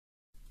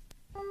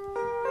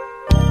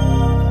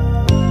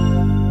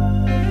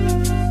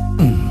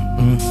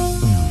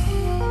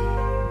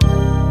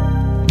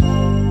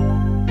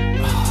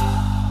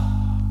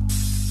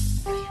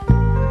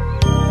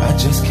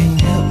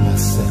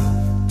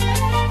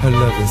Her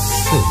love is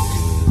so good.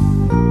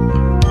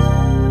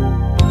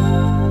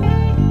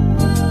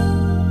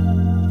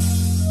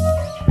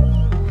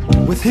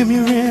 With him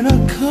you're in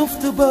a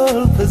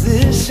comfortable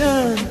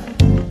position.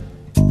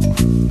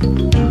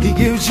 He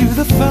gives you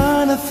the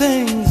finer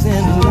things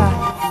in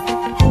life.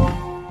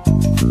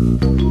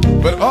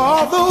 But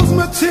all those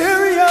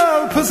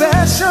material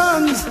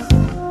possessions,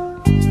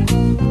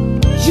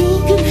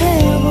 you can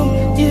have them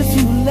if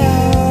you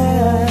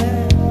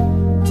like.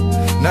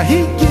 Now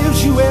he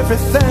gives you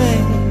everything,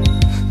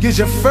 gives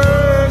you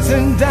furs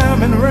and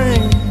diamond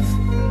rings,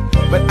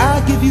 but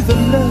I give you the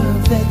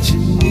love that you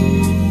need.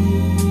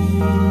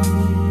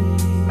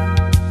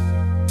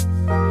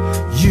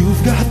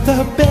 You've got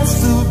the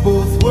best of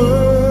both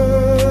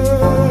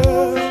worlds.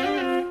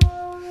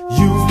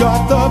 You've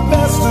got the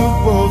best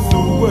of both the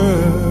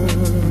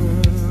worlds.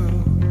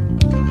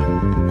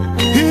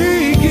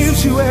 He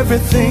gives you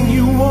everything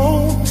you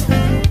want,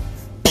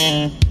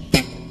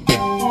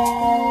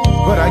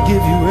 but I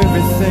give you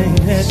everything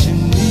that you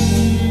need.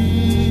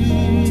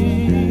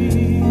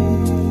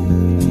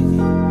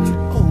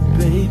 Oh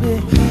baby,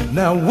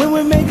 now when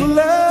we make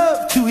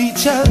love to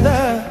each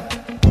other,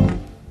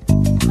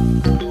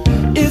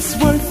 it's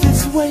worth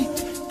its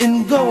weight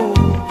in gold.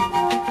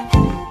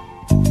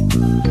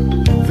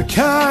 The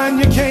kind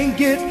you can't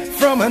get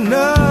from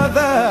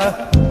another.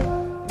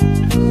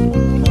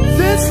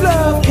 This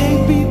love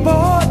can't be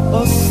bought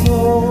or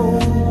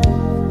sold.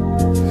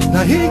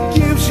 Now he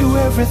gives you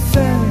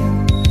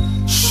everything,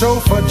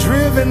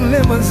 chauffeur-driven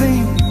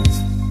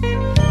limousines,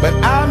 but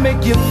I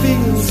make you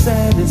feel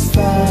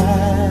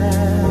satisfied.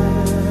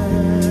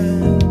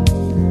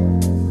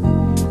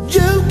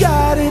 You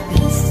got it.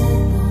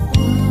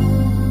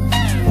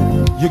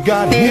 You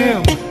got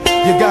him,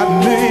 you got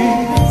me.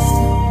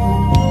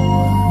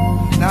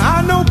 Now I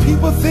know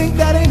people think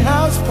that ain't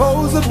how it's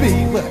supposed to be,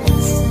 but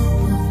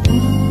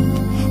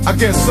I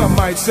guess some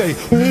might say,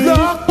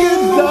 lucky,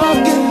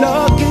 lucky,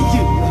 lucky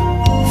you.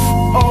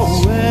 Oh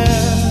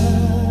well.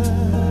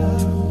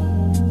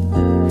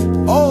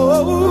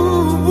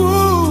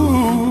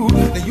 Oh,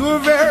 now you're a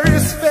very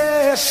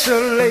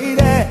special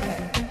lady,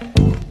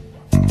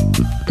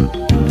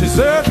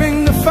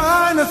 deserving the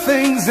finer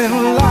things in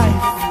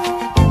life.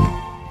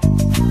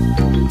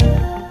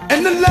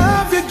 And the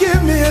love you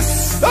give me is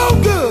so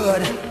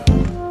good,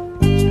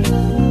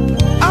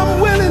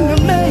 I'm willing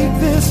to make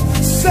this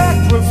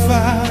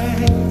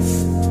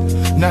sacrifice.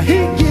 Now he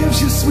gives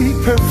you sweet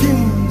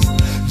perfumes,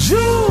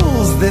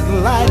 jewels that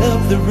light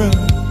up the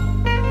room,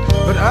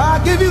 but I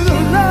give you the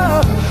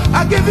love,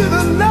 I give you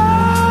the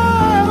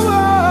love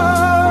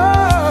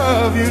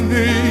you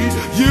need.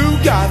 You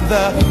got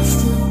the,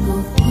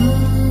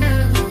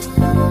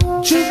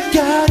 you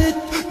got it,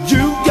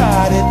 you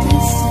got it.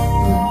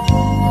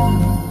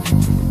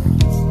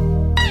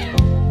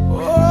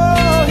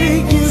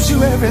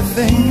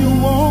 Everything you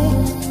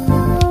want,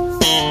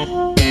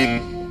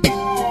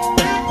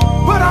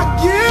 but I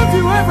give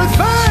you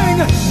everything,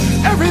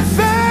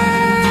 everything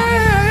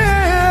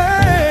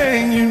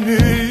you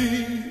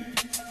need.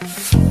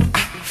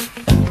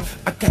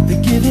 I got to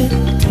give it.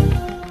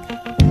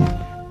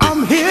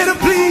 I'm here to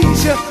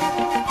please you.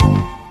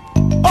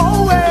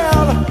 Oh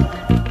well,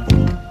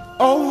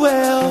 oh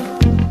well,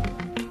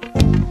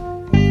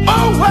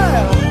 oh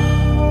well.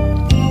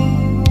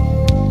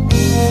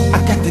 I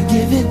got to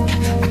give it.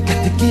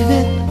 Give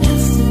it.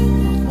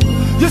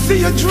 You see,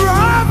 you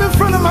drive in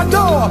front of my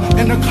door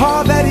in the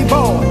car that he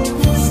bought.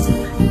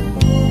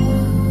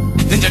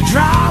 Then you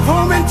drive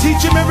home and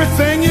teach him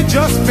everything you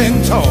just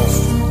been told.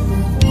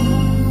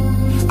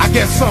 I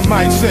guess some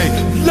might say,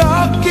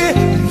 lucky,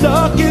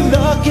 lucky,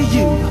 lucky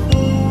you.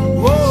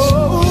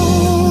 Whoa,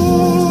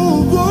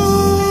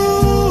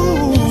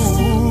 whoa.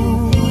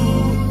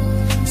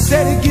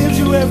 Said he gives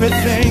you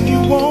everything you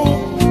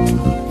want,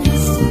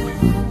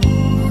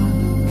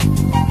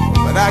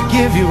 but I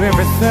give you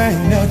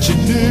everything that you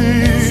need.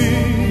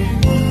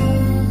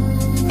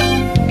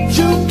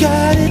 You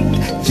got it,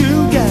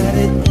 you got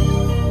it.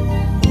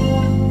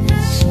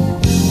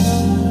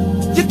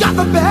 You got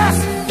the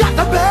best, got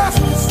the best,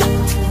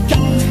 got.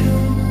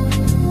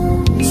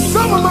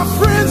 Some of my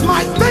friends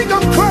might think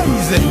I'm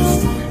crazy,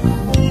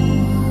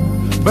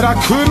 but I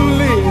couldn't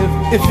live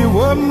if you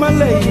weren't my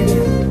lady.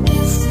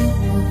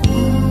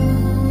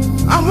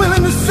 I'm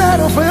willing to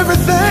settle for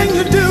everything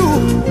you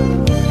do,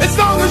 as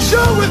long as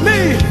you're with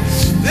me,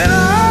 then